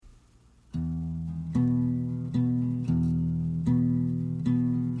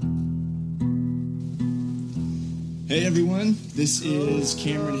Hey everyone, this is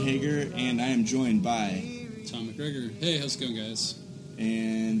Cameron Heger, and I am joined by Tom McGregor. Hey, how's it going, guys?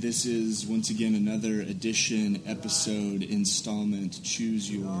 And this is once again another edition, episode, installment, Choose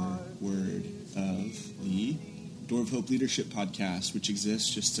Your Word of the Door of Hope Leadership Podcast, which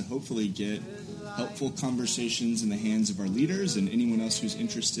exists just to hopefully get helpful conversations in the hands of our leaders and anyone else who's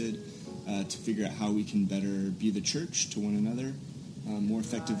interested to figure out how we can better be the church to one another, more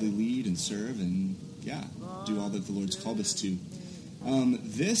effectively lead and serve and do all that the Lord's called us to.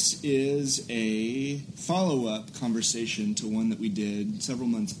 This is a follow-up conversation to one that we did several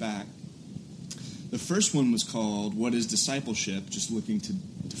months back. The first one was called, What is Discipleship? Just looking to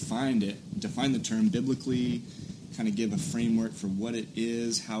define the term biblically, kind of give a framework for what it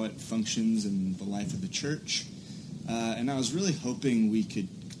is, how it functions in the life of the church. And I was really hoping we could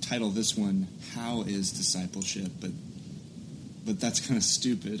title this one, How is Discipleship? But that's kind of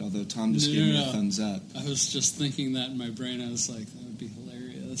stupid, although Tom just gave me a thumbs up. I was just thinking that in my brain. I was like, that would be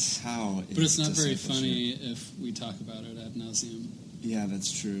hilarious. How is But it's not very discipleship? funny if we talk about it ad nauseum. Yeah,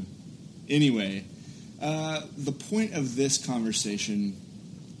 that's true. Anyway, the point of this conversation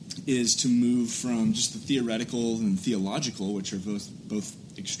is to move from just the theoretical and theological, which are both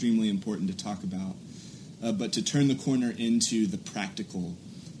extremely important to talk about, but to turn the corner into the practical.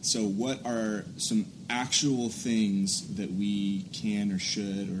 So what are some actual things that we can or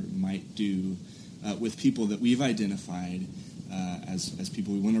should or might do with people that we've identified as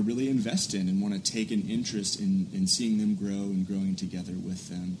people we want to really invest in and want to take an interest in seeing them grow and growing together with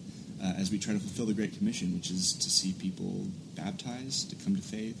them as we try to fulfill the Great Commission, which is to see people baptized, to come to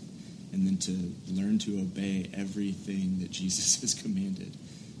faith, and then to learn to obey everything that Jesus has commanded,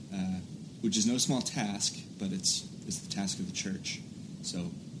 which is no small task, but it's the task of the church. So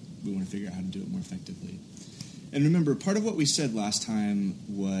we want to figure out how to do it more effectively. And remember, part of what we said last time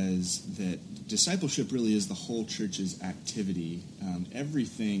was that discipleship really is the whole church's activity.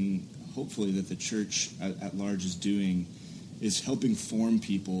 Everything, hopefully, that the church at large is doing is helping form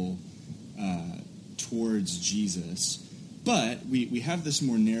people towards Jesus. But we have this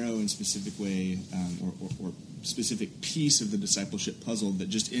more narrow and specific way or specific piece of the discipleship puzzle that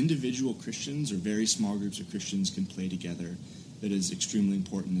just individual Christians or very small groups of Christians can play together that is extremely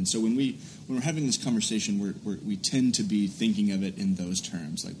important. And so when we're having this conversation, we tend to be thinking of it in those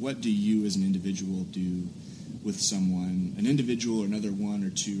terms. Like, what do you as an individual do with someone, an individual or another one or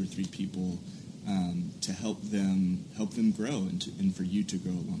two or three people, to help them grow and for you to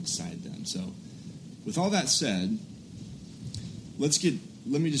grow alongside them. So with all that said, let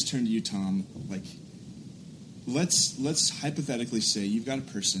me just turn to you, Tom. Like, let's hypothetically say you've got a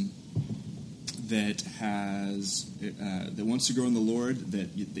person that wants to grow in the Lord, that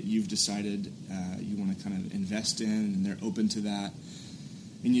you've decided you want to kind of invest in, and they're open to that.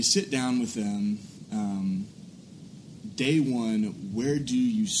 And you sit down with them, day one, where do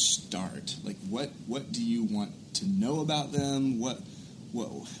you start? Like, what do you want to know about them?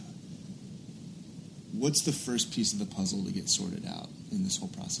 What's the first piece of the puzzle to get sorted out in this whole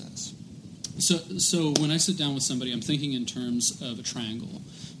process? So when I sit down with somebody, I'm thinking in terms of a triangle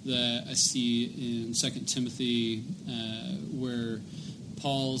that I see in 2 Timothy, where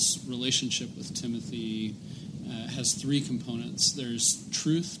Paul's relationship with Timothy has three components. There's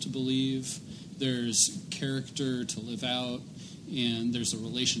truth to believe, there's character to live out, and there's a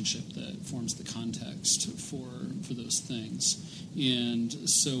relationship that forms the context for those things. And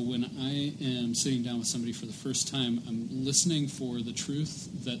so when I am sitting down with somebody for the first time, I'm listening for the truth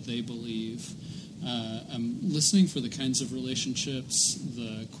that they believe. I'm listening for the kinds of relationships,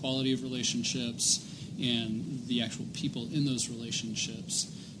 the quality of relationships, and the actual people in those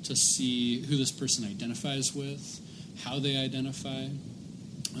relationships to see who this person identifies with, how they identify.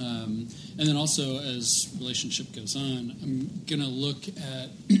 And then also, as relationship goes on, I'm going to look at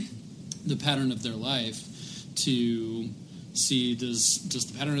the pattern of their life to see, does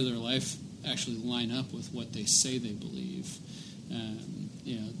the pattern of their life actually line up with what they say they believe?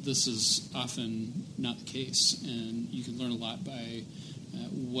 This is often not the case, and you can learn a lot by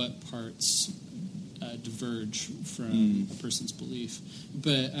what parts diverge from a person's belief.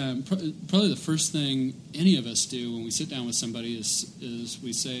 But probably the first thing any of us do when we sit down with somebody is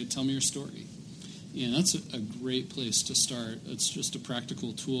we say, tell me your story. And that's a great place to start. It's just a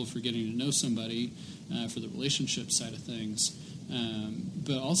practical tool for getting to know somebody for the relationship side of things.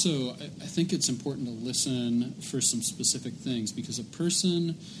 But also, I think it's important to listen for some specific things, because a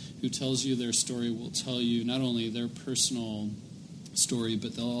person who tells you their story will tell you not only their personal story,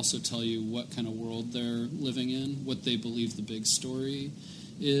 but they'll also tell you what kind of world they're living in, what they believe the big story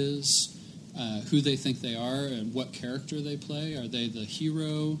is, who they think they are, and what character they play. Are they the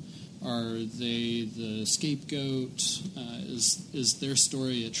hero? Are they the scapegoat? Is their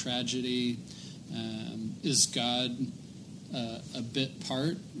story a tragedy? Is God a bit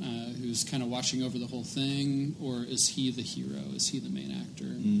part who's kind of watching over the whole thing, or is he the hero? Is he the main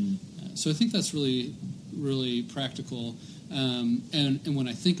actor? So I think that's really, really practical. And when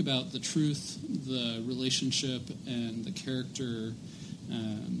I think about the truth, the relationship, and the character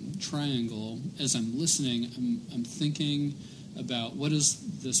triangle, as I'm listening, I'm thinking about what does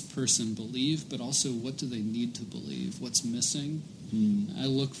this person believe, but also what do they need to believe? What's missing? I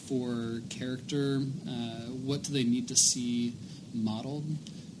look for character. What do they need to see modeled?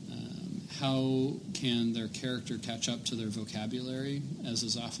 How can their character catch up to their vocabulary, as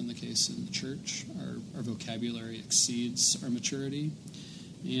is often the case in the church? Our vocabulary exceeds our maturity.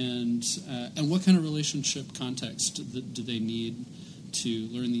 And what kind of relationship context do they need to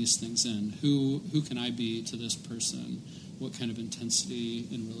learn these things in? Who can I be to this person? What kind of intensity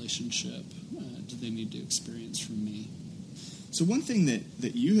in relationship do they need to experience from me? So one thing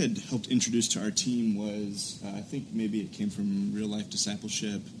that you had helped introduce to our team was, I think maybe it came from Real Life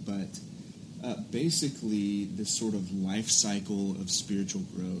Discipleship, but basically this sort of life cycle of spiritual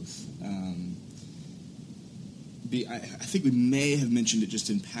growth. I think we may have mentioned it just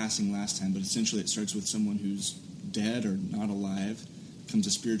in passing last time, but essentially it starts with someone who's dead or not alive, becomes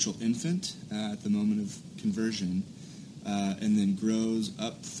a spiritual infant at the moment of conversion, and then grows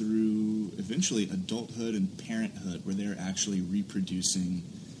up through eventually adulthood and parenthood, where they're actually reproducing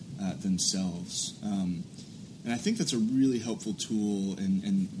themselves. And I think that's a really helpful tool,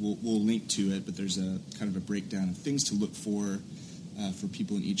 and we'll link to it, but there's a kind of a breakdown of things to look for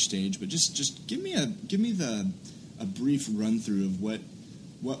people in each stage. But just give me a brief run through of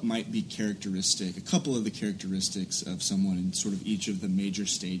what might be characteristic, a couple of the characteristics of someone in sort of each of the major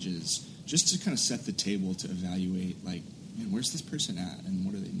stages, just to kind of set the table to evaluate, like, man, where's this person at and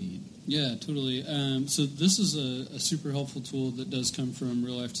what do they need? Yeah, totally. So this is a super helpful tool that does come from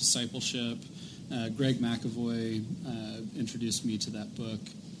Real Life Discipleship. Greg McAvoy introduced me to that book,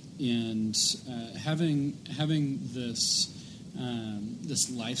 and having this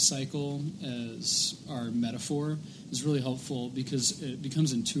life cycle as our metaphor is really helpful because it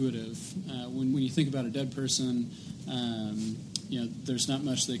becomes intuitive. When you think about a dead person, there's not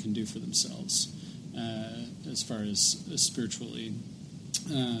much they can do for themselves as far as spiritually.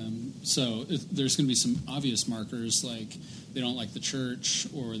 So there's going to be some obvious markers, like they don't like the church,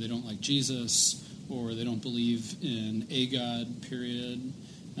 or they don't like Jesus, or they don't believe in a God, period.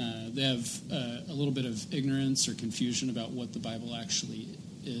 They have a little bit of ignorance or confusion about what the Bible actually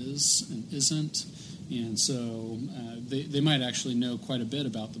is and isn't. And so they might actually know quite a bit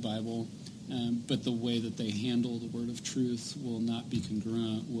about the Bible, but the way that they handle the word of truth will not be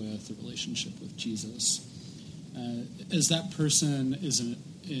congruent with the relationship with Jesus. As that person is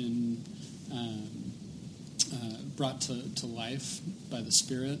brought to life by the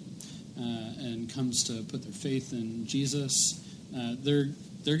Spirit and comes to put their faith in Jesus,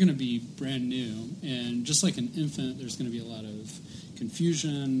 they're going to be brand new. And just like an infant, there's going to be a lot of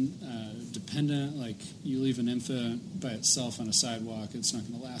confusion, dependent. Like you leave an infant by itself on a sidewalk, it's not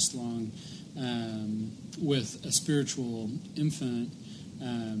going to last long. With a spiritual infant,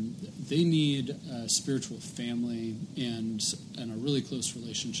 they need a spiritual family and a really close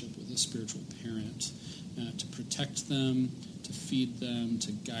relationship with a spiritual parent to protect them, to feed them,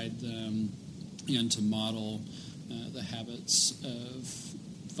 to guide them, and to model the habits of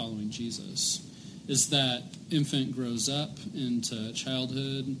following Jesus. As that infant grows up into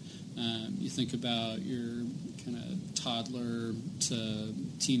childhood, you think about your kind of toddler to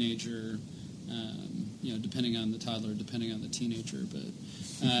teenager, depending on the toddler, depending on the teenager, but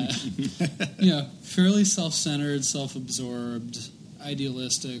fairly self-centered, self-absorbed,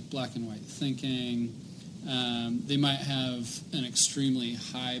 idealistic, black and white thinking. They might have an extremely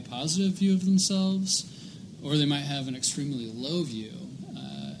high positive view of themselves, or they might have an extremely low view,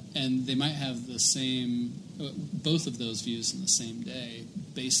 and they might have both of those views in the same day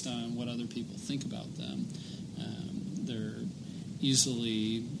based on what other people think about them. They're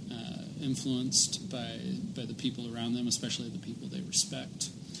easily influenced by the people around them, especially the people they respect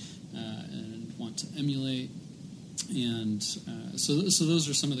and want to emulate. And so those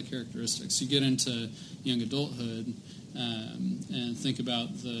are some of the characteristics. You get into young adulthood and think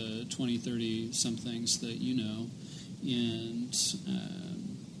about the 20, 30-somethings that you know, and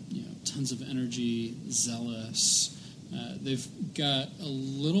tons of energy, zealous. They've got a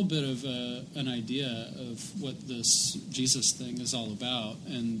little bit of an idea of what this Jesus thing is all about,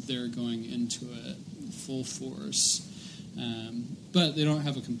 and they're going into it full force. But they don't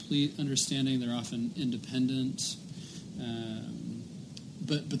have a complete understanding. They're often independent.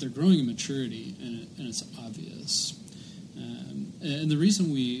 but they're growing in maturity, and it's obvious. And the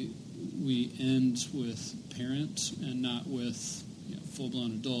reason we end with parent and not with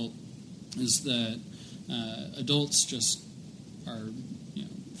full-blown adult is that adults just are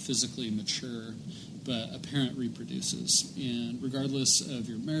physically mature, but a parent reproduces, and regardless of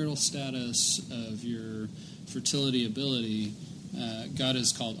your marital status, of your fertility ability, God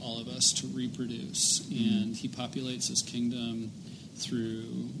has called all of us to reproduce, and He populates His kingdom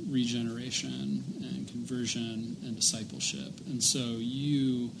through regeneration and conversion and discipleship. And so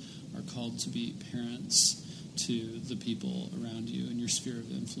you are called to be parents to the people around you in your sphere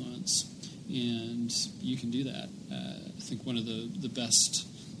of influence, and you can do that. I think one of the best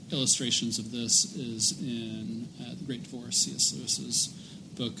illustrations of this is in The Great Divorce, C.S. Lewis's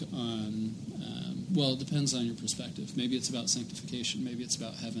book on, it depends on your perspective. Maybe it's about sanctification, maybe it's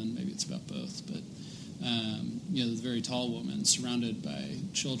about heaven, maybe it's about both. But, the very tall woman surrounded by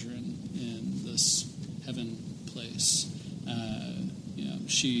children in this heaven place,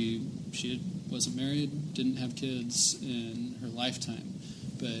 she wasn't married, didn't have kids in her lifetime,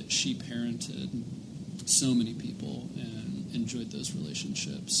 but she parented so many people and enjoyed those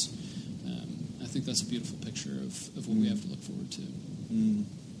relationships. I think that's a beautiful picture of what we have to look forward to.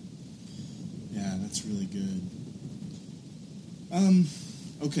 Yeah, that's really good.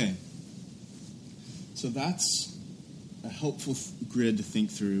 Okay. So that's a helpful grid to think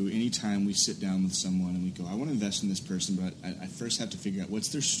through anytime we sit down with someone and we go, I want to invest in this person, but I first have to figure out what's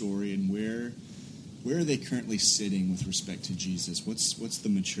their story and where are they currently sitting with respect to Jesus? What's the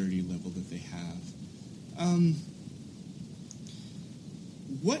maturity level that they have?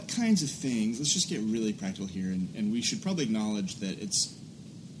 What kinds of things, let's just get really practical here, and we should probably acknowledge that it's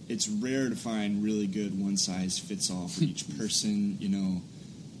rare to find really good one-size-fits-all for each person.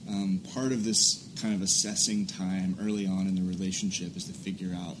 Part of this kind of assessing time early on in the relationship is to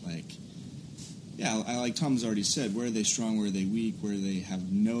figure out, like Tom's already said, where are they strong, where are they weak, where they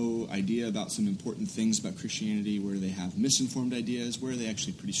have no idea about some important things about Christianity, where they have misinformed ideas, where are they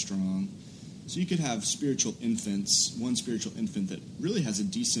actually pretty strong. So you could have spiritual infants, one spiritual infant that really has a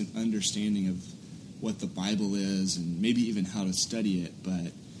decent understanding of what the Bible is and maybe even how to study it,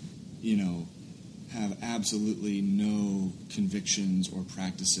 but, have absolutely no convictions or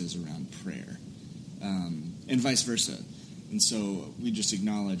practices around prayer, and vice versa. And so we just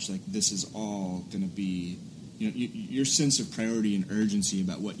acknowledge, this is all going to be, your sense of priority and urgency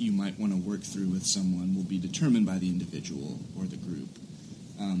about what you might want to work through with someone will be determined by the individual or the group.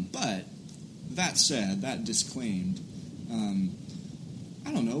 But that said, that disclaimed,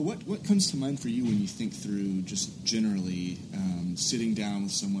 I don't know, what comes to mind for you when you think through just generally sitting down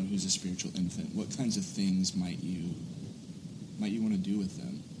with someone who's a spiritual infant? What kinds of things might you want to do with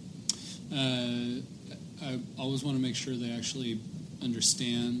them? I always want to make sure they actually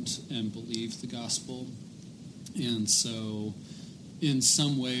understand and believe the gospel, and so in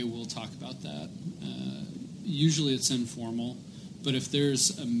some way we'll talk about that. Usually it's informal, but if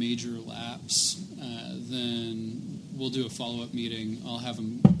there's a major lapse, then we'll do a follow-up meeting. I'll have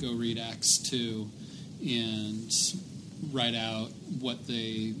them go read Acts 2 and write out what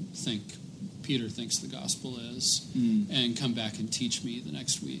they think Peter thinks the gospel is, and come back and teach me the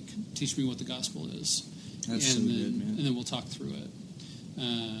next week. Teach me what the gospel is. That's so good, man. And then we'll talk through it.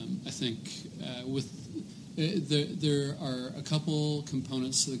 I think there are a couple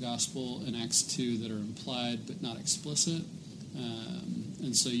components to the gospel in Acts 2 that are implied but not explicit,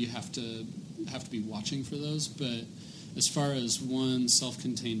 and so you have to be watching for those. But as far as one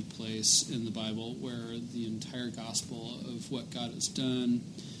self-contained place in the Bible where the entire gospel of what God has done,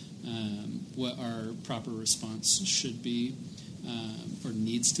 what our proper response should be or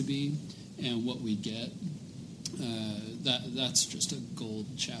needs to be, and what we get, that's just a gold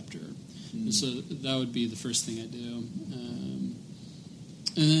chapter. And so that would be the first thing I do.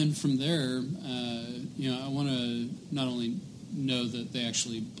 And then from there, I want to not only know that they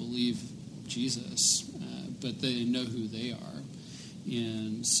actually believe Jesus, but they know who they are.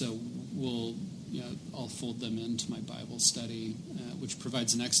 And so I'll fold them into my Bible study, which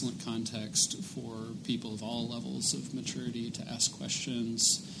provides an excellent context for people of all levels of maturity to ask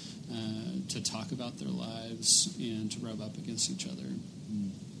questions, to talk about their lives, and to rub up against each other.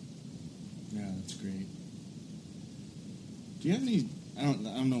 Yeah, that's great. Do you have any? I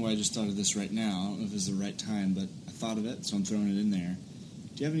don't know why I just thought of this right now. I don't know if it's the right time, but I thought of it, so I'm throwing it in there.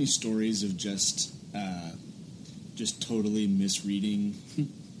 Do you have any stories of just totally misreading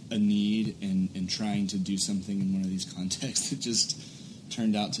a need and trying to do something in one of these contexts that just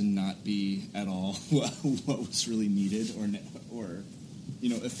turned out to not be at all what was really needed or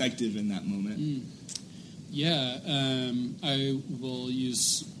effective in that moment? I will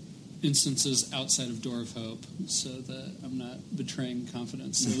use instances outside of Door of Hope so that I'm not betraying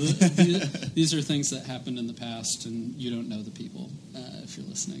confidence. So these are things that happened in the past, and you don't know the people if you're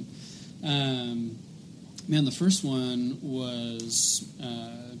listening. The first one was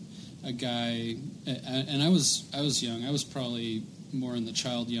a guy, and I was young. I was probably more in the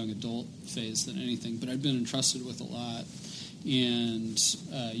child, young adult phase than anything, but I'd been entrusted with a lot. And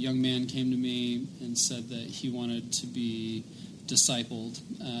a young man came to me and said that he wanted to be discipled,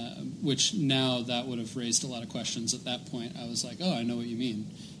 which now that would have raised a lot of questions. At that point, I was like, oh, I know what you mean,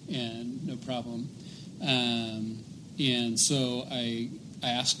 and no problem. And so I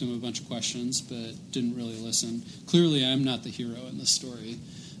asked him a bunch of questions, but didn't really listen. Clearly, I'm not the hero in this story.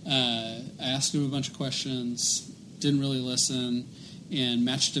 I asked him a bunch of questions, didn't really listen, and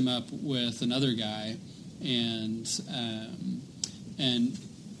matched him up with another guy. And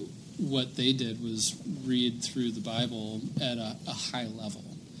what they did was read through the Bible at a high level.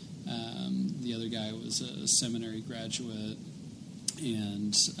 The other guy was a seminary graduate,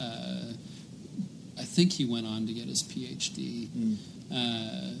 and I think he went on to get his PhD.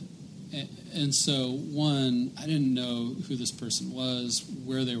 And so, one, I didn't know who this person was,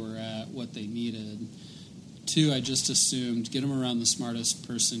 where they were at, what they needed. Two, I just assumed, get them around the smartest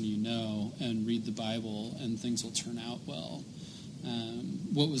person you know and read the Bible, and things will turn out well.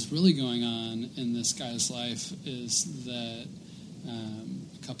 What was really going on in this guy's life is that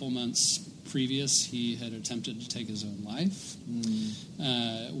a couple months previous, he had attempted to take his own life.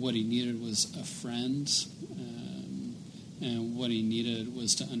 What he needed was a friend, and what he needed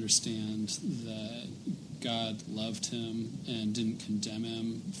was to understand that God loved him and didn't condemn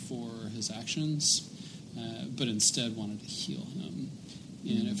him for his actions, but instead wanted to heal him.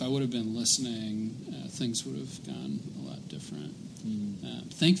 And if I would have been listening, things would have gone a lot different.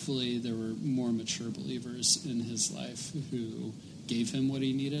 Thankfully, there were more mature believers in his life who gave him what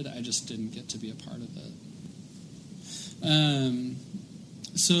he needed. I just didn't get to be a part of it.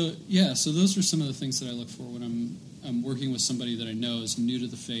 So those are some of the things that I look for when I'm working with somebody that I know is new to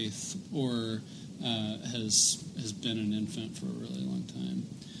the faith or has been an infant for a really long time.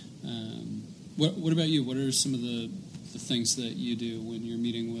 What about you? What are some of the things that you do when you're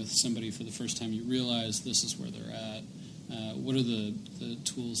meeting with somebody for the first time? You realize this is where they're at. What are the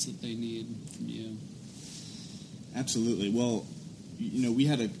tools that they need from you? Absolutely. Well, we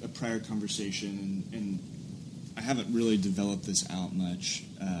had a prior conversation, and I haven't really developed this out much,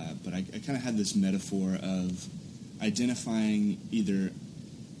 but I kind of had this metaphor of identifying either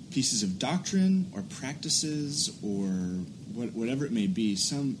pieces of doctrine or practices or whatever it may be,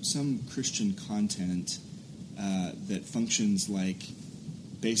 some Christian content that functions like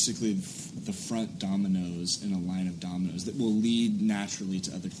basically the front dominoes in a line of dominoes that will lead naturally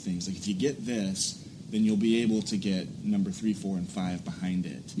to other things. Like if you get this, then you'll be able to get number 3, 4, and 5 behind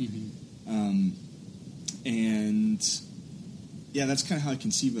it. That's kind of how I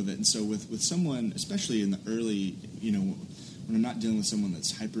conceive of it. And so with someone, especially in the early, when I'm not dealing with someone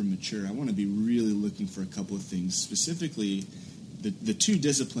that's hyper mature, I want to be really looking for a couple of things. Specifically, the two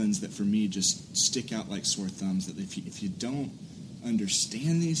disciplines that for me just stick out like sore thumbs, that if you don't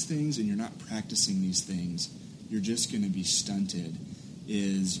understand these things and you're not practicing these things, you're just going to be stunted,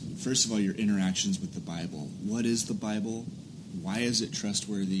 is, first of all, your interactions with the Bible. What is the Bible? Why is it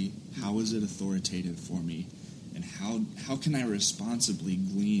trustworthy? How is it authoritative for me? And how can I responsibly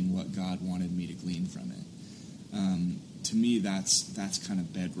glean what God wanted me to glean from it? To me, that's kind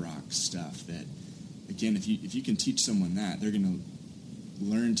of bedrock stuff that, again, if you can teach someone that, they're going to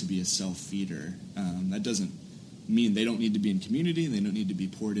learn to be a self-feeder. That doesn't mean they don't need to be in community, they don't need to be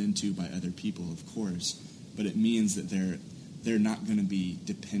poured into by other people, of course, but it means that they're not going to be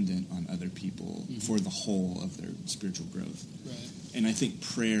dependent on other people for the whole of their spiritual growth. Right. And I think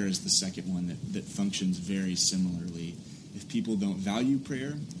prayer is the second one that functions very similarly. If people don't value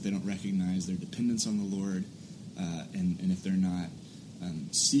prayer, if they don't recognize their dependence on the Lord, and if they're not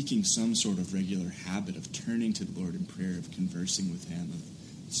seeking some sort of regular habit of turning to the Lord in prayer, of conversing with Him, of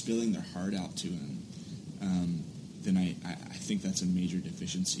spilling their heart out to Him, then I think that's a major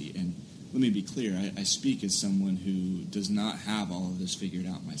deficiency. And let me be clear, I speak as someone who does not have all of this figured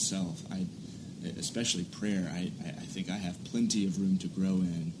out myself. Especially prayer, I think I have plenty of room to grow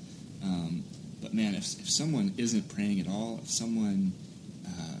in. But man, if someone isn't praying at all, if someone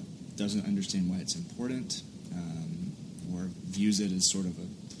doesn't understand why it's important, or views it as sort of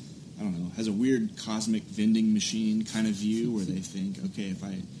has a weird cosmic vending machine kind of view where they think, okay, if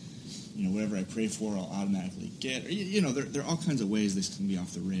I, whatever I pray for, I'll automatically get. Or, there are all kinds of ways this can be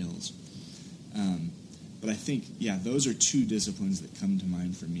off the rails. But I think, those are two disciplines that come to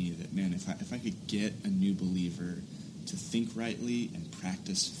mind for me. That, man, if I could get a new believer to think rightly and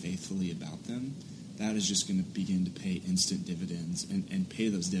practice faithfully about them, that is just going to begin to pay instant dividends and pay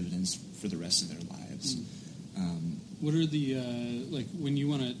those dividends for the rest of their lives. What are the, when you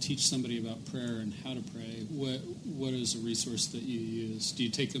want to teach somebody about prayer and how to pray, what is a resource that you use? Do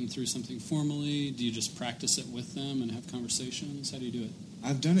you take them through something formally? Do you just practice it with them and have conversations? How do you do it?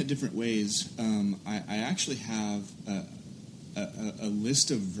 I've done it different ways. I actually have a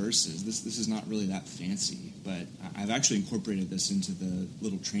list of verses. This is not really that fancy, but I've actually incorporated this into the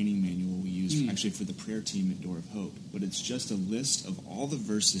little training manual we use actually for the prayer team at Door of Hope. But it's just a list of all the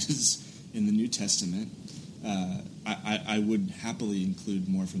verses in the New Testament. I would happily include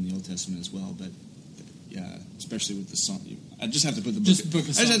more from the Old Testament as well, but especially with the Psalm. I just have to put the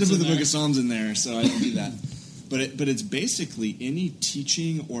Book of Psalms in there, so I don't do that. But it's basically any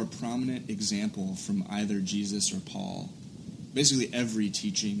teaching or prominent example from either Jesus or Paul. Basically every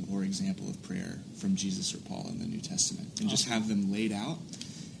teaching or example of prayer from Jesus or Paul in the New Testament, and just have them laid out.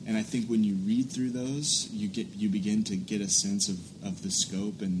 And I think when you read through those, you begin to get a sense of the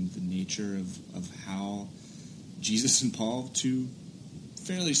scope and the nature of how Jesus and Paul, two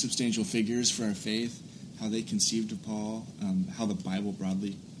fairly substantial figures for our faith, how they conceived of Paul, how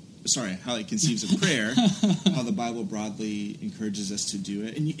it conceives of prayer, how the Bible broadly encourages us to do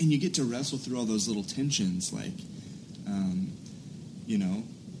it. And you get to wrestle through all those little tensions, like,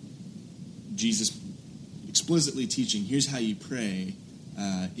 Jesus explicitly teaching, here's how you pray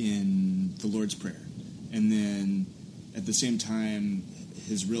in the Lord's Prayer. And then at the same time,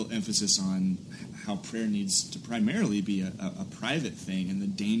 his real emphasis on how prayer needs to primarily be a private thing, and the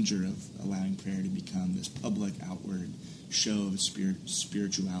danger of allowing prayer to become this public, outward show of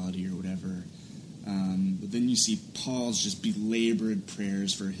spirituality or whatever. But then you see Paul's just belabored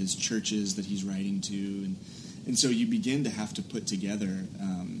prayers for his churches that he's writing to, and so you begin to have to put together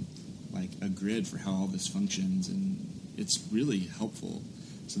like a grid for how all this functions, and it's really helpful.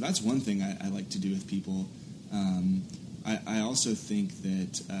 So that's one thing I like to do with people. I also think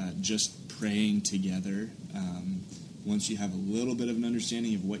that just praying together, once you have a little bit of an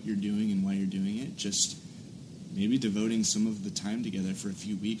understanding of what you're doing and why you're doing it, just maybe devoting some of the time together for a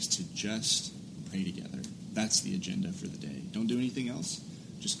few weeks to just pray together. That's the agenda for the day. Don't do anything else.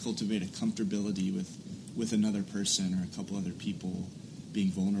 Just cultivate a comfortability with another person or a couple other people, being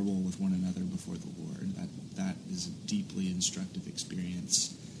vulnerable with one another before the Lord. That is a deeply instructive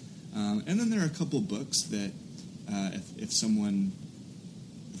experience. And then there are a couple books that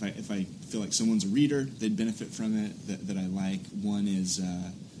if I feel like someone's a reader, they'd benefit from it, that I like. One is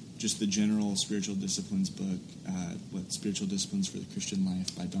just the general spiritual disciplines book, Spiritual Disciplines for the Christian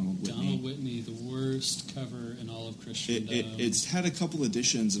Life by Donald Whitney. Donald Whitney, the worst cover in all of Christendom. It's had a couple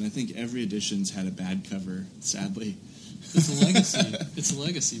editions, and I think every edition's had a bad cover, sadly. It's a legacy. It's a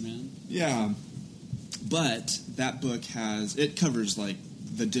legacy, man. Yeah. But that book covers like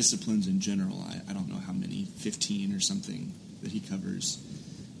the disciplines in general. I don't know how many, 15 or something that he covers.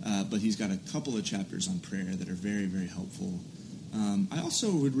 But he's got a couple of chapters on prayer that are very, very helpful. I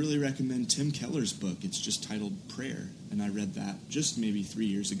also would really recommend Tim Keller's book. It's just titled Prayer, and I read that just maybe 3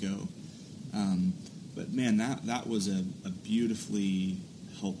 years ago. But man, that was a beautifully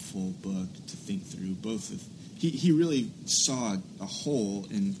helpful book to think through. He really saw a hole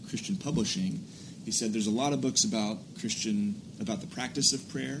in Christian publishing. He said there's a lot of books about the practice of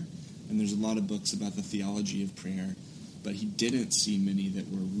prayer, and there's a lot of books about the theology of prayer, but he didn't see many that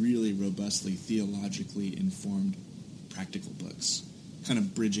were really robustly theologically informed practical books, kind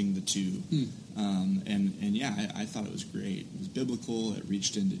of bridging the two. I thought it was great. It was biblical. It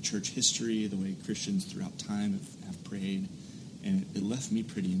reached into church history, the way Christians throughout time have prayed, and it left me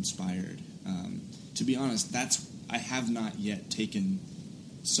pretty inspired. To be honest, I have not yet taken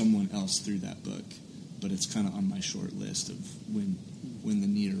someone else through that book, but it's kind of on my short list of when the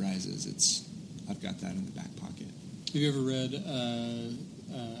need arises. I've got that in the back pocket. Have you ever read A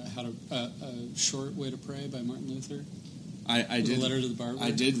Short Way to Pray by Martin Luther? I did. The Letter to the Barber?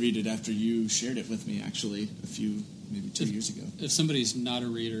 I did read it after you shared it with me, actually, maybe 2 years ago. If somebody's not a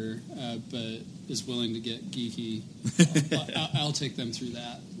reader but is willing to get geeky, I'll take them through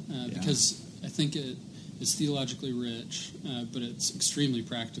that because I think it's theologically rich, but it's extremely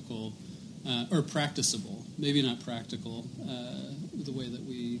practical or practicable. Maybe not practical the way that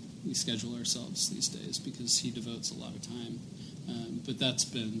we schedule ourselves these days, because he devotes a lot of time. But that's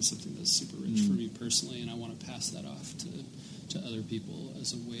been something that's super rich for me personally, and I want to pass that off to other people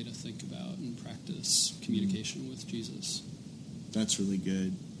as a way to think about and practice communication with Jesus. That's really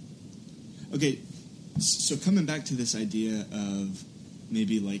good. Okay, so coming back to this idea of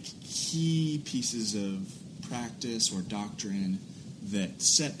maybe like key pieces of practice or doctrine that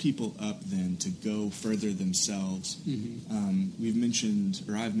set people up then to go further themselves.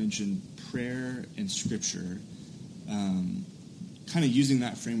 Mm-hmm. I've mentioned prayer and Scripture. Kind of using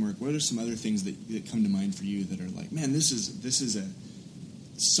that framework, what are some other things that come to mind for you that are like, man, this is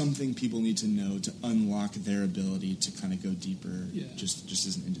something people need to know to unlock their ability to kind of go deeper, just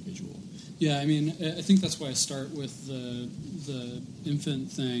as an individual? Yeah, I mean, I think that's why I start with the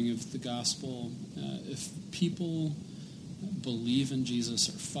infant thing of the gospel. If people believe in Jesus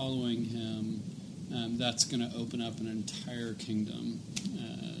or following him, that's going to open up an entire kingdom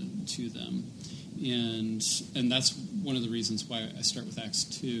to them. And that's one of the reasons why I start with Acts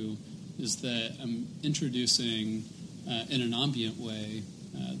 2, is that I'm introducing, in an ambient way,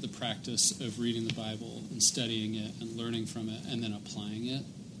 the practice of reading the Bible and studying it and learning from it and then applying it.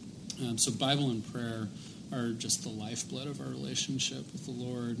 So Bible and prayer are just the lifeblood of our relationship with the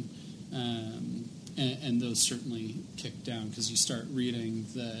Lord. And those certainly kick down because you start reading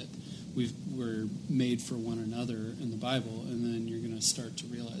that we're made for one another in the Bible, and then you're going to start to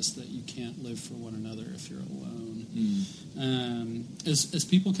realize that you can't live for one another if you're alone. As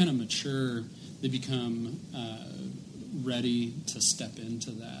people kind of mature, they become ready to step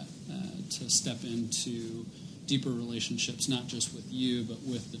into that, to step into deeper relationships, not just with you, but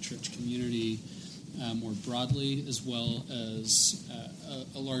with the church community more broadly, as well as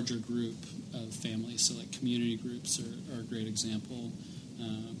a larger group of families. So like community groups are a great example.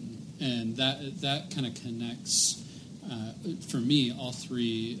 And that kind of connects, for me, all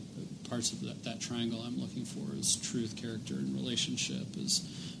three parts of that triangle I'm looking for is truth, character, and relationship.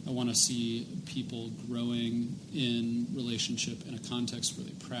 I want to see people growing in relationship in a context where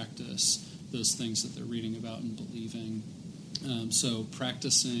they practice those things that they're reading about and believing. So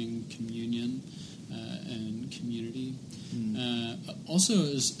practicing communion and community. Also,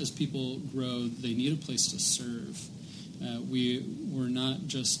 as people grow, they need a place to serve. We're not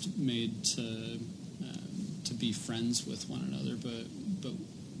just made to be friends with one another, but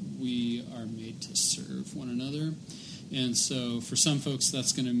we are made to serve one another. And so for some folks,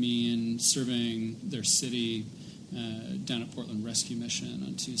 that's going to mean serving their city down at Portland Rescue Mission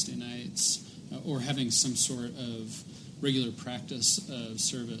on Tuesday nights, or having some sort of regular practice of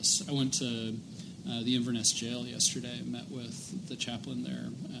service. I went to the Inverness Jail yesterday and met with the chaplain there,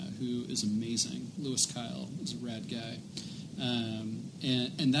 who is amazing. Lewis Kyle is a rad guy.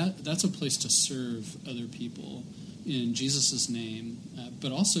 And that's a place to serve other people in Jesus' name,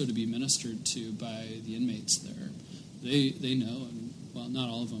 but also to be ministered to by the inmates there. They know, and well, not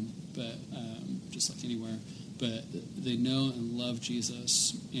all of them, but just like anywhere, but they know and love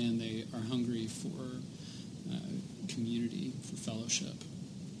Jesus, and they are hungry for community, for fellowship.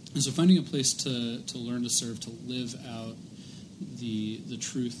 And so finding a place to learn to serve, to live out the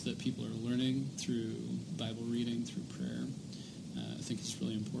truth that people are learning through Bible reading, through prayer, I think is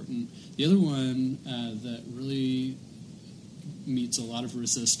really important. The other one that really meets a lot of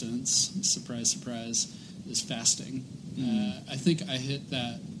resistance, surprise, surprise, is fasting. I think I hit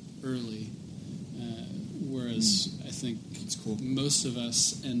that early, whereas I think it's cool. Most of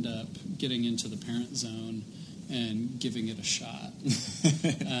us end up getting into the parent zone and giving it a shot.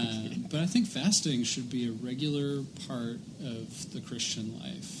 But I think fasting should be a regular part of the Christian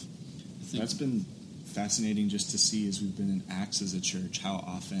life. That's been fascinating just to see as we've been in Acts as a church, how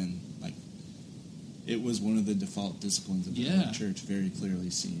often, like, it was one of the default disciplines of the church, very clearly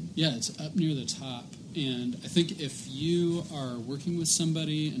seen. Yeah, it's up near the top. And I think if you are working with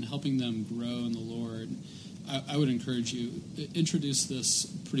somebody and helping them grow in the Lord, I would encourage you, introduce this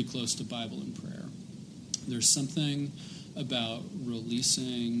pretty close to Bible and prayer. There's something about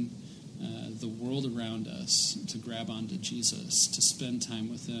releasing the world around us to grab onto Jesus, to spend time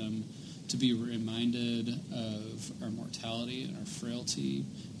with him, to be reminded of our mortality and our frailty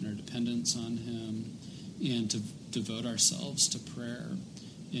and our dependence on him, and to devote ourselves to prayer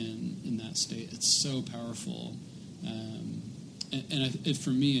in that state. It's so powerful. And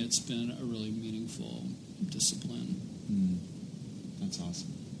for me, it's been a really meaningful discipline. That's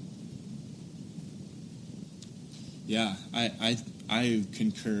awesome. Yeah, I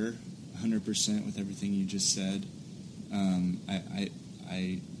concur 100% with everything you just said.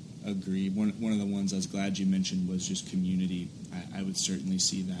 I agree. One of the ones I was glad you mentioned was just community. I would certainly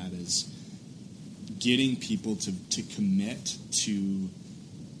see that as getting people to commit to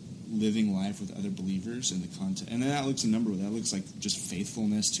living life with other believers in the context. And that looks a number of that. Looks like just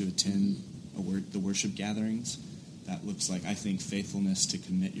faithfulness to attend the worship gatherings. That looks like, I think, faithfulness to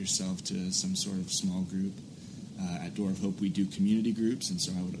commit yourself to some sort of small group. At Door of Hope, we do community groups, and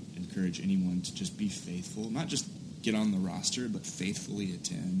so I would encourage anyone to just be faithful, not just get on the roster, but faithfully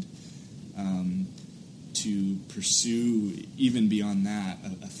attend. To pursue, even beyond that,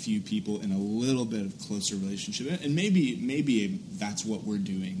 a few people in a little bit of closer relationship. And maybe that's what we're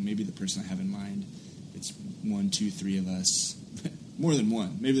doing. Maybe the person I have in mind, it's 1, 2, 3 of us, more than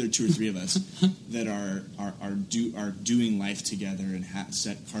one. Maybe there are 2 or 3 of us that are doing life together and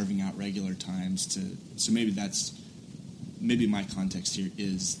carving out regular times to. So maybe my context here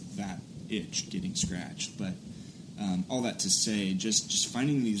is that itch getting scratched. But all that to say, just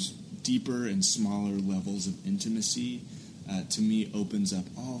finding these deeper and smaller levels of intimacy, to me, opens up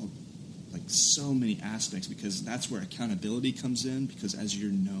so many aspects, because that's where accountability comes in, because as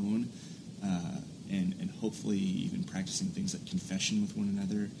you're known, and hopefully even practicing things like confession with one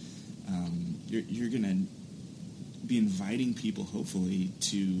another, you're going to be inviting people, hopefully,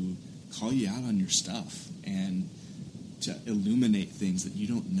 to call you out on your stuff and to illuminate things that you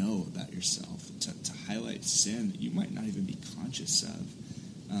don't know about yourself, to highlight sin that you might not even be conscious of.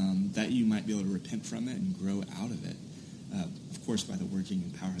 That you might be able to repent from it and grow out of it, of course, by the working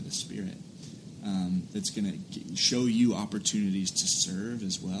and power of the Spirit. That's going to show you opportunities to serve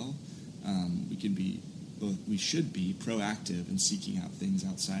as well. We should be proactive in seeking out things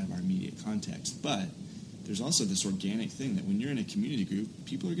outside of our immediate context, but there's also this organic thing that when you're in a community group,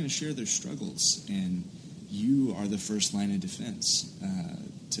 people are going to share their struggles, and you are the first line of defense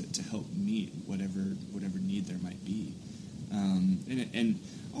to help meet whatever need there might be. And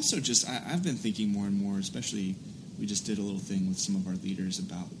also I've been thinking more and more, especially we just did a little thing with some of our leaders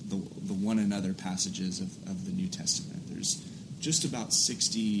about the one another passages of the New Testament. There's just about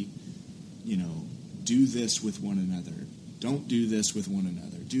 60, do this with one another, don't do this with one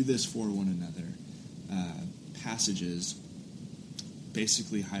another, do this for one another, passages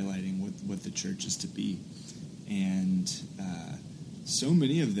basically highlighting what the church is to be. And so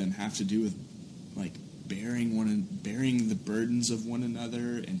many of them have to do with bearing the burdens of one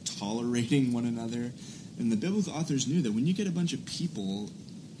another and tolerating one another. And the biblical authors knew that when you get a bunch of people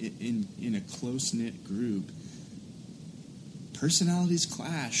in a close-knit group, personalities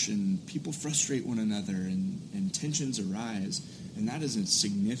clash and people frustrate one another and tensions arise. And that is a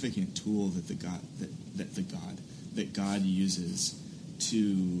significant tool that God uses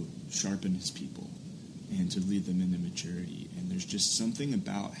to sharpen his people and to lead them into maturity. And there's just something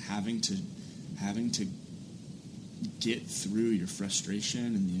about having to get through your frustration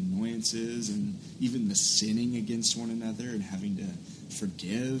and the annoyances and even the sinning against one another and having to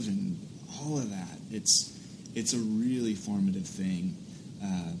forgive and all of that. It's a really formative thing.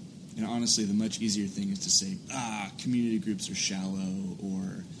 And honestly, the much easier thing is to say, community groups are shallow,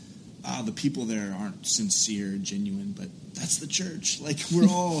 or the people there aren't sincere, genuine, but that's the church. We're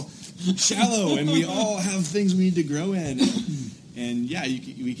all shallow and we all have things we need to grow in. And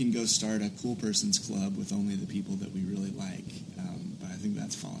we can go start a cool person's club with only the people that we really like. But I think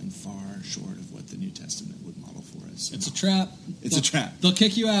that's falling far short of what the New Testament would model for us. It's a trap. It's a trap. They'll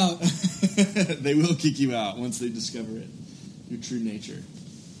kick you out. They will kick you out once they discover it, your true nature.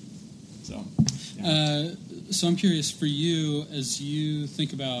 So, yeah. So I'm curious, for you, as you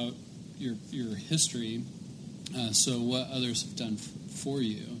think about your history, so what others have done for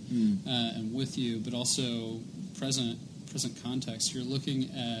you and with you, but also present context, you're looking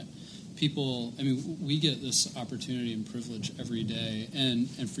at people. I mean, we get this opportunity and privilege every day, and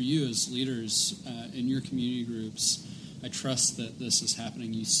for you as leaders in your community groups, I trust that this is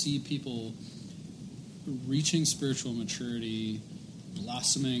happening. You see people reaching spiritual maturity,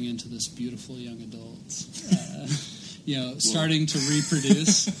 blossoming into this beautiful young adults, starting to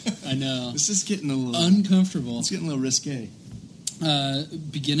reproduce. I know. This is getting a little uncomfortable. It's getting a little risque.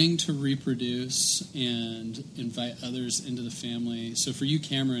 Beginning to reproduce and invite others into the family. So for you,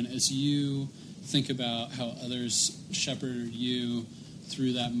 Cameron, as you think about how others shepherded you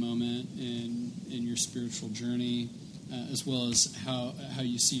through that moment in your spiritual journey, as well as how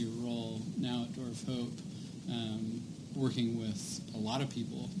you see your role now at Door of Hope, working with a lot of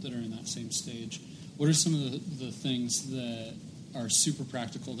people that are in that same stage, what are some of the things that are super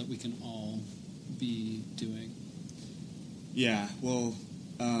practical that we can all be doing? Yeah, well,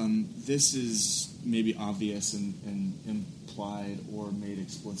 this is maybe obvious and implied or made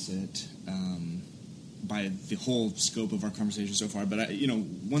explicit by the whole scope of our conversation so far. But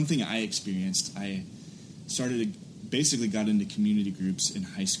one thing I experienced, I basically got into community groups in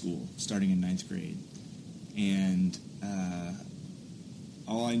high school, starting in 9th grade, and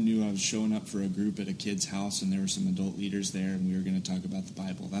all I knew, I was showing up for a group at a kid's house, and there were some adult leaders there, and we were going to talk about the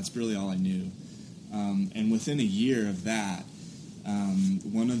Bible. That's really all I knew. And within a year of that,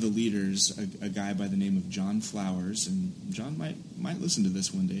 one of the leaders, a guy by the name of John Flowers, and John might listen to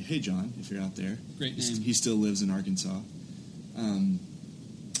this one day. Hey, John, if you're out there. Great name. He still lives in Arkansas.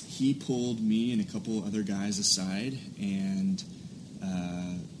 He pulled me and a couple other guys aside and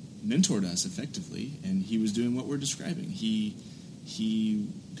mentored us effectively, and he was doing what we're describing. He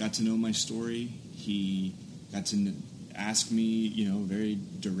got to know my story. He got to ask me, very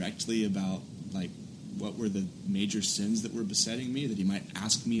directly about, like, what were the major sins that were besetting me, that he might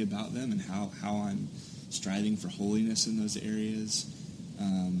ask me about them and how I'm striving for holiness in those areas.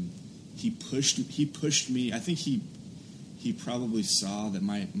 He pushed me. I think he probably saw that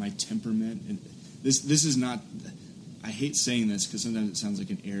my temperament, and this is not, I hate saying this because sometimes it sounds like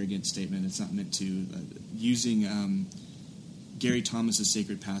an arrogant statement. It's not meant to. Using Gary Thomas's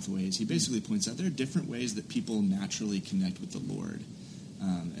Sacred Pathways, he basically points out there are different ways that people naturally connect with the Lord.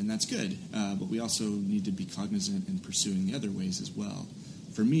 And that's good, but we also need to be cognizant in pursuing the other ways as well.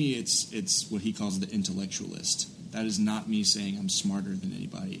 For me, it's what he calls the intellectualist. That is not me saying I'm smarter than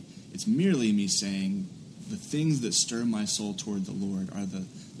anybody. It's merely me saying the things that stir my soul toward the Lord are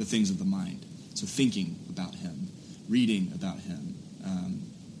the things of the mind. So thinking about Him, reading about Him.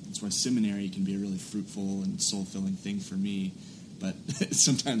 That's why seminary can be a really fruitful and soul-filling thing for me. But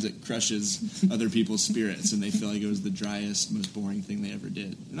sometimes it crushes other people's spirits, and they feel like it was the driest, most boring thing they ever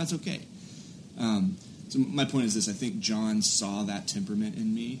did. And that's okay. So my point is this. I think John saw that temperament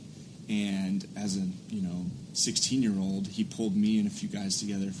in me, and as a 16-year-old, he pulled me and a few guys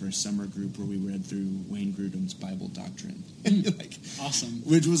together for a summer group where we read through Wayne Grudem's Bible Doctrine. Awesome.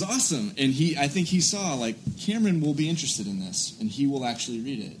 Which was awesome. And I think he saw, like, Cameron will be interested in this, and he will actually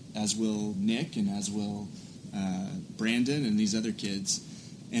read it, as will Nick and as will Brandon and these other kids,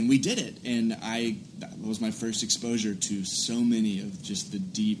 and we did it. And that was my first exposure to so many of just the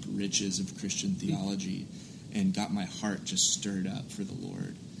deep riches of Christian theology, and got my heart just stirred up for the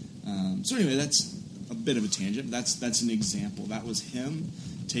Lord. So anyway, that's a bit of a tangent. That's an example. That was him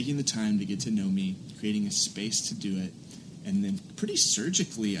taking the time to get to know me, creating a space to do it, and then pretty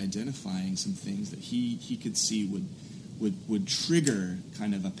surgically identifying some things that he could see would trigger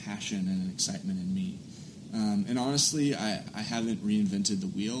kind of a passion and an excitement in me. And honestly, I haven't reinvented the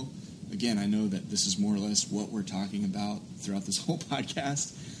wheel. Again, I know that this is more or less what we're talking about throughout this whole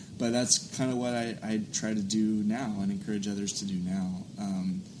podcast, but that's kind of what I try to do now and encourage others to do now.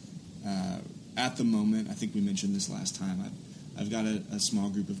 At the moment, I think we mentioned this last time, I've got a small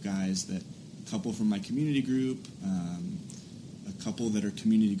group of guys, a couple from my community group, a couple that are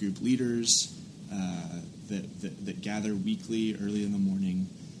community group leaders that gather weekly early in the morning,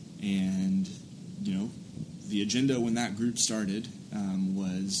 and the agenda when that group started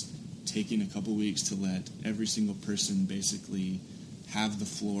was taking a couple weeks to let every single person basically have the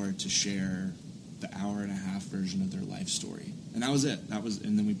floor to share the hour-and-a-half version of their life story. And that was it.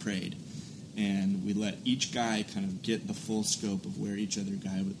 And then we prayed. And we let each guy kind of get the full scope of where each other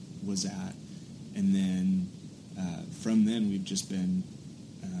guy was at. And then from then, we've just been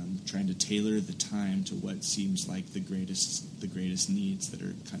trying to tailor the time to what seems like the greatest needs that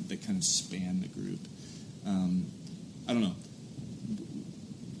kind of span the group. I don't know.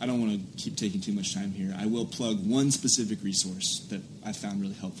 I don't want to keep taking too much time here. I will plug one specific resource that I found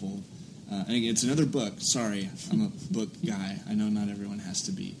really helpful. And again, it's another book. Sorry, I'm a book guy. I know not everyone has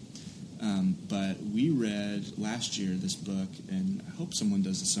to be. But we read last year this book, and I hope someone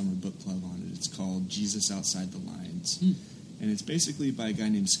does a summer book club on it. It's called Jesus Outside the Lines. And it's basically by a guy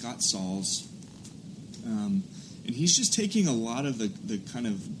named Scott Sauls. And he's just taking a lot of the kind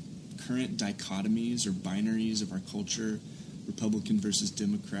of current dichotomies or binaries of our culture, Republican versus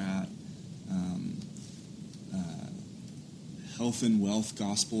Democrat, health and wealth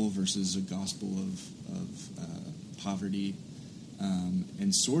gospel versus a gospel of poverty,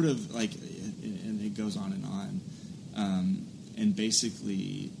 and sort of like, and it goes on, and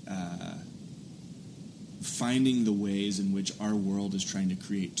basically finding the ways in which our world is trying to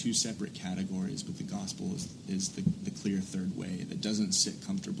create two separate categories, but the gospel is the clear third way that doesn't sit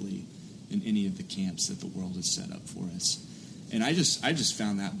comfortably in any of the camps that the world has set up for us. And I just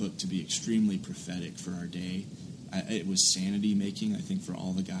found that book to be extremely prophetic for our day. It was sanity making, I think, for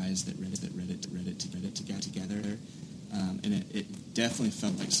all the guys that read it together. And it definitely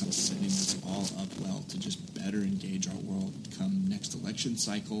felt like something setting us all up well to just better engage our world come next election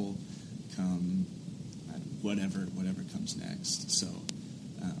cycle, come whatever comes next. So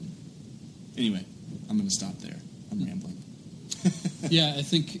anyway, I'm going to stop there. I'm rambling. Yeah, I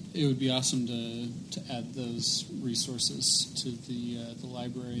think it would be awesome to add those resources to the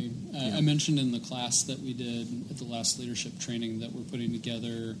library. I mentioned in the class that we did at the last leadership training that we're putting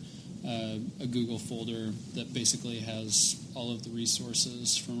together a Google folder that basically has all of the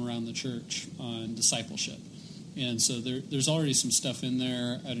resources from around the church on discipleship. And so there's already some stuff in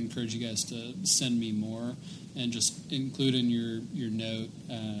there. I'd encourage you guys to send me more and just include in your note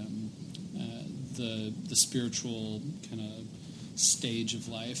the spiritual kind of stage of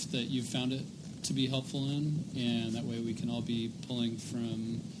life that you've found it to be helpful in, and that way we can all be pulling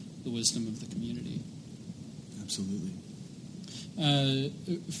from the wisdom of the community. Absolutely.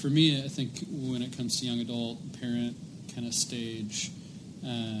 For me, I think when it comes to young adult, parent kind of stage,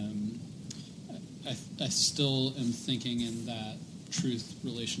 I still am thinking in that truth,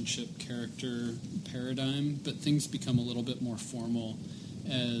 relationship, character paradigm, but things become a little bit more formal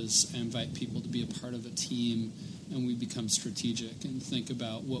as I invite people to be a part of a team and we become strategic and think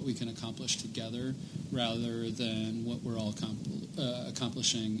about what we can accomplish together rather than what we're all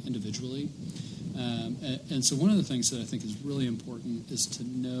accomplishing individually. And so one of the things that I think is really important is to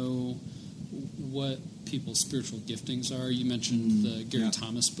know what people's spiritual giftings are. You mentioned the Gary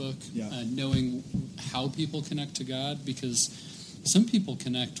Thomas book, knowing how people connect to God, because some people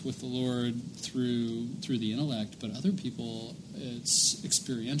connect with the Lord through the intellect, but other people, it's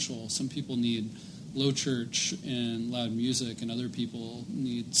experiential. Some people need low church and loud music, and other people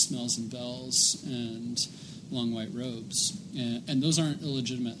need smells and bells and long white robes. And those aren't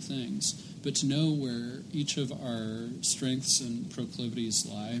illegitimate things. But to know where each of our strengths and proclivities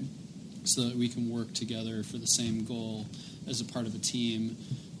lie so that we can work together for the same goal as a part of a team,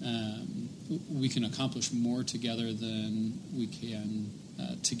 we can accomplish more together than we can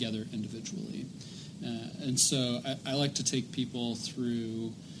together individually. And so I like to take people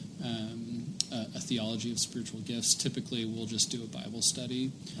through a theology of spiritual gifts. Typically, we'll just do a Bible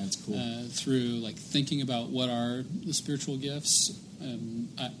study. That's cool. Through thinking about what are the spiritual gifts.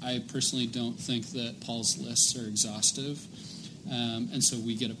 I personally don't think that Paul's lists are exhaustive. And so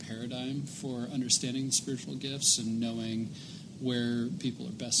we get a paradigm for understanding the spiritual gifts and knowing where people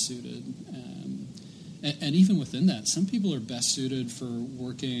are best suited. And even within that, some people are best suited for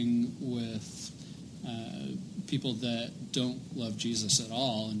working with people that don't love Jesus at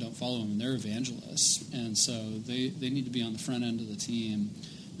all and don't follow him, and they're evangelists. And so they need to be on the front end of the team.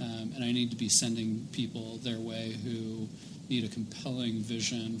 And I need to be sending people their way who need a compelling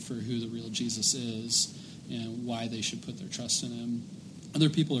vision for who the real Jesus is and why they should put their trust in him. Other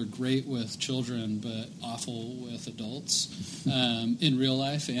people are great with children, but awful with adults in real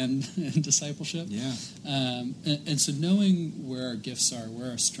life and in discipleship. Yeah. And so knowing where our gifts are,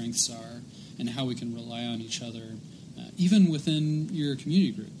 where our strengths are, and how we can rely on each other, even within your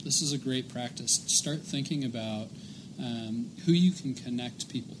community group. This is a great practice. Start thinking about who you can connect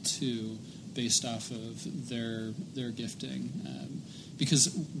people to based off of their gifting. Because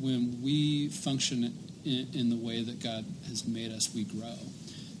when we function in the way that God has made us, we grow.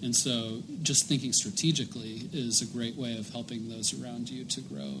 And so just thinking strategically is a great way of helping those around you to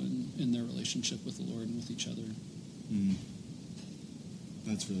grow in their relationship with the Lord and with each other.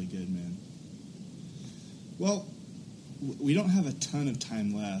 That's really good, man. Well, we don't have a ton of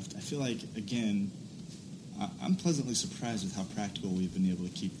time left. I feel like, again, I'm pleasantly surprised with how practical we've been able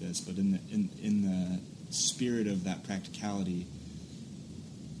to keep this, but in the spirit of that practicality,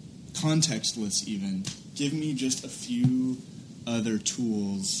 contextless even, give me just a few other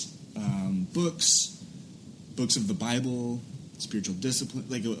tools, books of the Bible, spiritual discipline,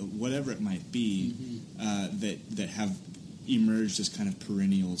 like whatever it might be, that have emerged as kind of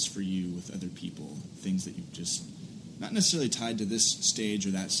perennials for you with other people, things that you've just, not necessarily tied to this stage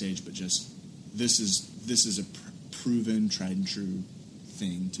or that stage, but just this is a proven, tried and true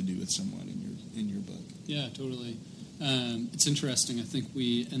thing to do with someone in your book. Yeah, totally. It's interesting. I think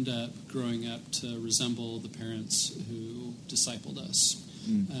we end up growing up to resemble the parents who discipled us.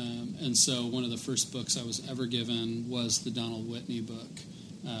 And so one of the first books I was ever given was the Donald Whitney book,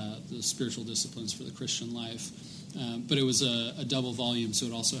 The Spiritual Disciplines for the Christian Life. But it was a double volume, so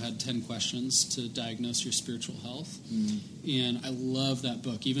it also had 10 questions to diagnose your spiritual health. And I love that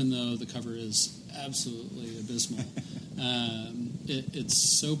book, even though the cover is absolutely abysmal.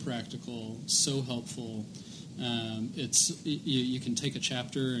 It's so practical, so helpful. You can take a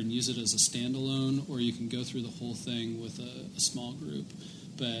chapter and use it as a standalone, or you can go through the whole thing with a small group.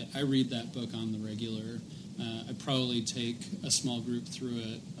 But I read that book on the regular. I probably take a small group through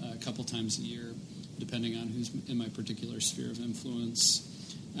it a couple times a year, depending on who's in my particular sphere of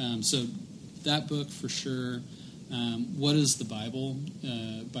influence. So that book for sure. What is the Bible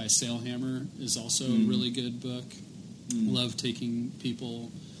by Sailhammer is also a really good book. Love taking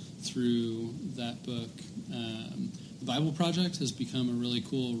people through that book. The Bible Project has become a really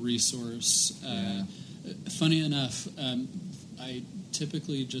cool resource. Funny enough, I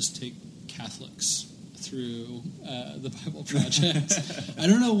typically just take Catholics through the Bible Project. I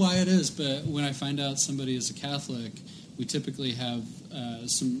don't know why it is, but when I find out somebody is a Catholic, we typically have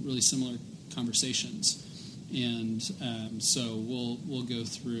some really similar conversations, and so we'll go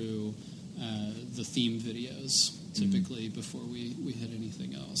through the theme videos typically before we hit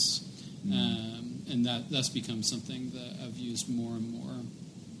anything else, and that's become something that I've used more and more.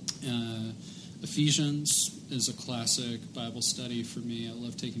 Ephesians is a classic Bible study for me. I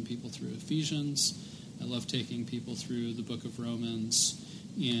love taking people through Ephesians. I love taking people through the book of Romans.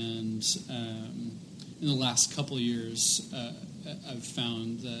 And in the last couple of years, I've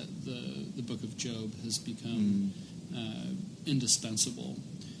found that the book of Job has become indispensable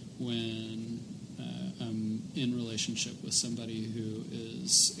when I'm in relationship with somebody who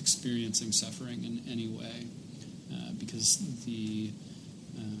is experiencing suffering in any way, because the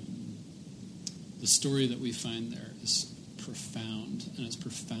story that we find there is profound, and it's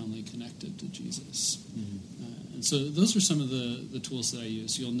profoundly connected to Jesus. And so those are some of the tools that I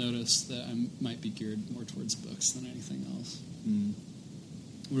use. You'll notice that I might be geared more towards books than anything else.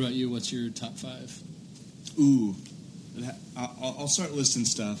 What about you? What's your top 5? Ooh, I'll start listing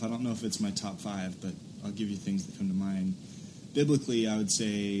stuff. I don't know if it's my top 5, but I'll give you things that come to mind. Biblically, I would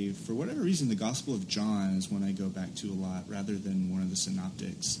say, for whatever reason, the Gospel of John is one I go back to a lot, rather than one of the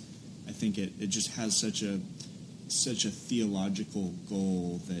synoptics. I think it just has such a theological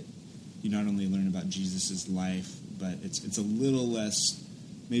goal that you not only learn about Jesus' life, but it's a little less,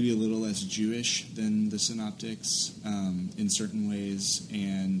 maybe a little less Jewish than the synoptics in certain ways,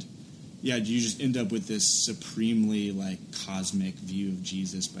 and yeah, you just end up with this supremely cosmic view of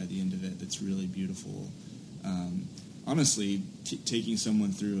Jesus by the end of it that's really beautiful. Honestly, taking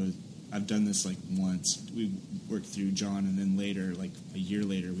someone through I've done this once. We worked through John, and then later, a year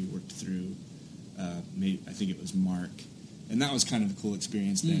later, we worked through I think it was Mark, and that was kind of a cool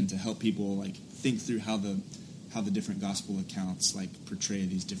experience then to help people think through how the different gospel accounts portray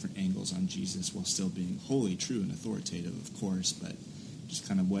these different angles on Jesus while still being wholly true and authoritative, of course, but just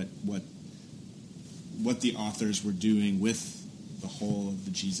kind of what the authors were doing with the whole of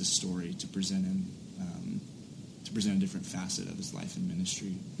the Jesus story to present him, to present a different facet of his life and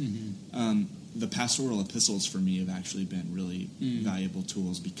ministry. The pastoral epistles for me have actually been really valuable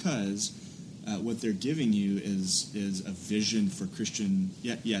tools, because what they're giving you is a vision for Christian,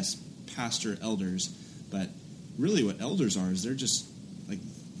 yes, pastor, elders, but really what elders are is they're just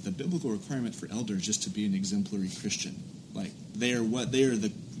the biblical requirement for elders just to be an exemplary Christian. They are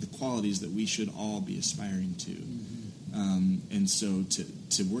the qualities that we should all be aspiring to. And so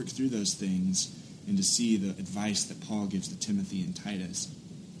to work through those things and to see the advice that Paul gives to Timothy and Titus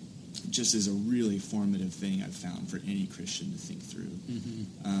just is a really formative thing I've found for any Christian to think through,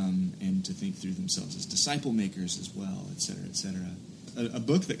 and to think through themselves as disciple makers as well, et cetera, et cetera. A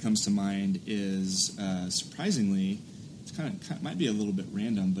book that comes to mind is, surprisingly, it's kind of might be a little bit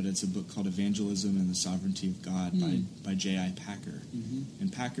random, but it's a book called Evangelism and the Sovereignty of God by J.I. Packer.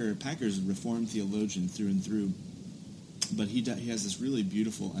 And Packer's a Reformed theologian through and through, but he has this really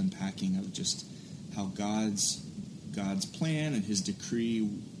beautiful unpacking of just how God's plan and his decree,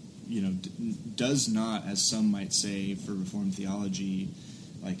 does not, as some might say for Reformed theology,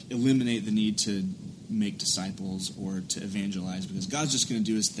 eliminate the need to make disciples or to evangelize, because God's just going to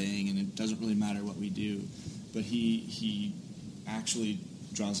do his thing and it doesn't really matter what we do. But he actually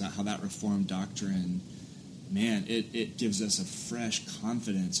draws out how that Reformed doctrine, man, it gives us a fresh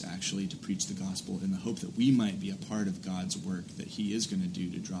confidence actually to preach the gospel in the hope that we might be a part of God's work that he is going to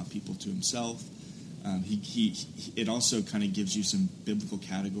do to draw people to himself. It also kind of gives you some biblical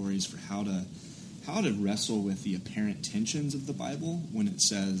categories for how to wrestle with the apparent tensions of the Bible when it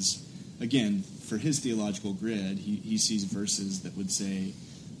says, again, for his theological grid, he sees verses that would say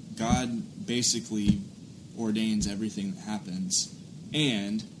God basically ordains everything that happens,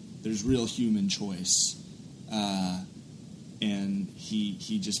 and there's real human choice, and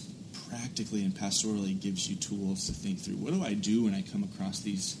he just practically and pastorally gives you tools to think through, what do I do when I come across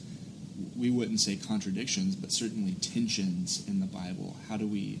these, we wouldn't say contradictions, but certainly tensions in the Bible? How do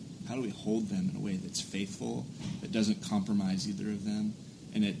we hold them in a way that's faithful, that doesn't compromise either of them?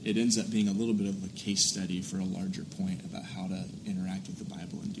 And it ends up being a little bit of a case study for a larger point about how to interact with the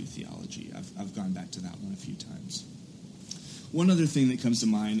Bible and do theology. I've gone back to that one a few times. One other thing that comes to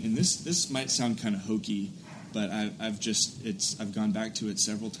mind, and this might sound kind of hokey, but I've gone back to it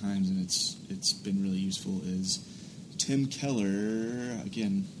several times, and it's been really useful, is Tim Keller,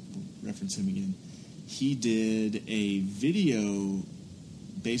 again, we'll reference him again. He did a video,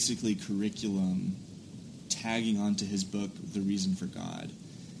 basically curriculum, tagging onto his book, The Reason for God.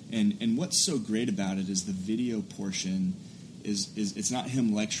 And what's so great about it is the video portion is it's not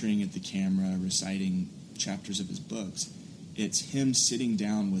him lecturing at the camera, reciting chapters of his books. It's him sitting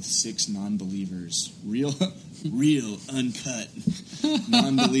down with 6 non-believers, real uncut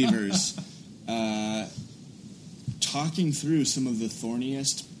non-believers, talking through some of the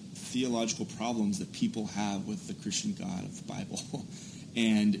thorniest theological problems that people have with the Christian God of the Bible.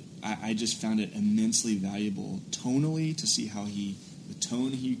 And I just found it immensely valuable tonally to see how the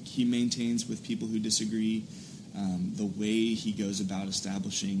tone he maintains with people who disagree, the way he goes about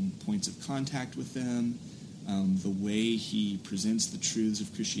establishing points of contact with them, the way he presents the truths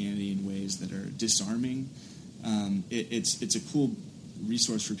of Christianity in ways that are disarming. It's a cool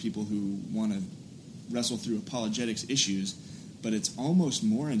resource for people who want to wrestle through apologetics issues, but it's almost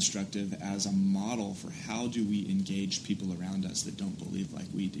more instructive as a model for how do we engage people around us that don't believe like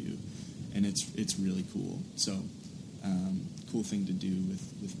we do. And it's really cool. So, cool thing to do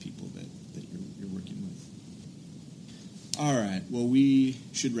with people that you're working with. All right, well, we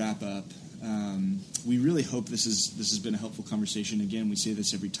should wrap up. We really hope this has been a helpful conversation. Again, we say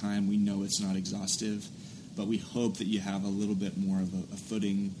this every time. We know it's not exhaustive, but we hope that you have a little bit more of a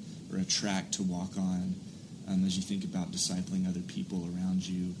footing or a track to walk on as you think about discipling other people around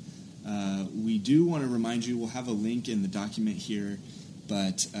you. We do want to remind you, we'll have a link in the document here,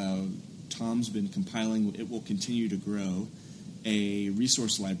 but Tom's been compiling, it will continue to grow, a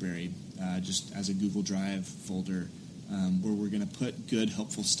resource library, just as a Google Drive folder, where we're going to put good,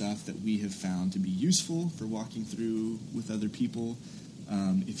 helpful stuff that we have found to be useful for walking through with other people.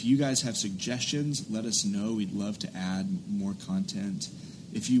 If you guys have suggestions, let us know. We'd love to add more content.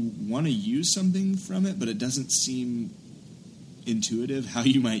 If you want to use something from it, but it doesn't seem intuitive how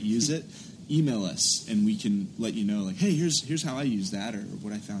you might use it, email us, and we can let you know, like, hey, here's how I use that, or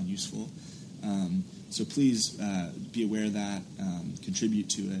what I found useful. So please be aware of that, contribute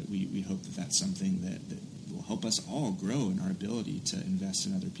to it. We hope that that's something that will help us all grow in our ability to invest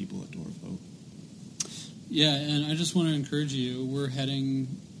in other people at Door of Hope. Yeah, and I just want to encourage you, we're heading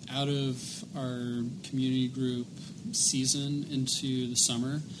out of our community group season into the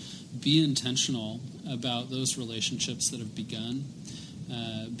summer. Be intentional about those relationships that have begun.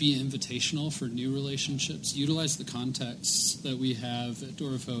 Be invitational for new relationships. Utilize the contexts that we have at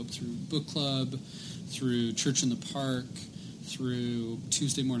Door of Hope through book club, through Church in the Park, through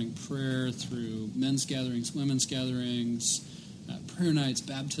Tuesday morning prayer, through men's gatherings, women's gatherings, prayer nights,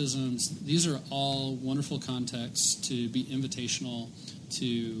 baptisms. These are all wonderful contexts to be invitational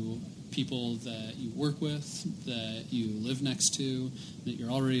to people that you work with, that you live next to, that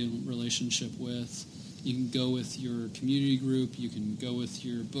you're already in a relationship with. You can go with your community group. You can go with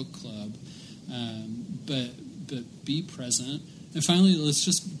your book club. But be present. And finally, let's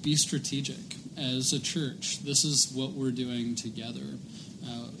just be strategic. As a church, this is what we're doing together.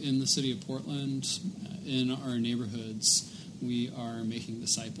 In the city of Portland, in our neighborhoods, we are making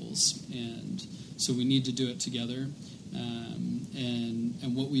disciples. And so we need to do it together.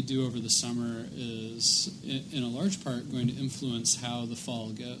 And what we do over the summer is, in a large part, going to influence how the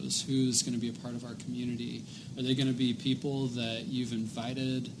fall goes. Who's going to be a part of our community? Are they going to be people that you've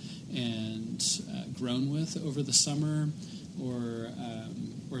invited and grown with over the summer? Or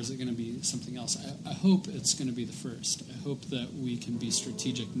is it going to be something else? I hope it's going to be the first. I hope that we can be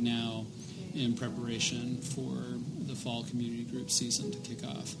strategic now in preparation for the fall community group season to kick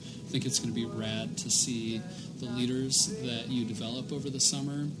off. I think it's going to be rad to see the leaders that you develop over the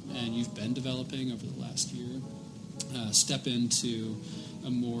summer and you've been developing over the last year step into a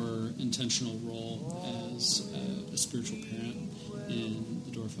more intentional role as a spiritual parent in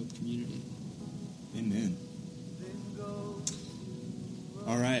the Door of Hope community. Amen.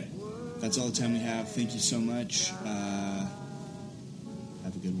 All right. That's all the time we have. Thank you so much. Have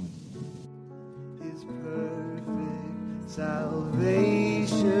a good one. His perfect salvation.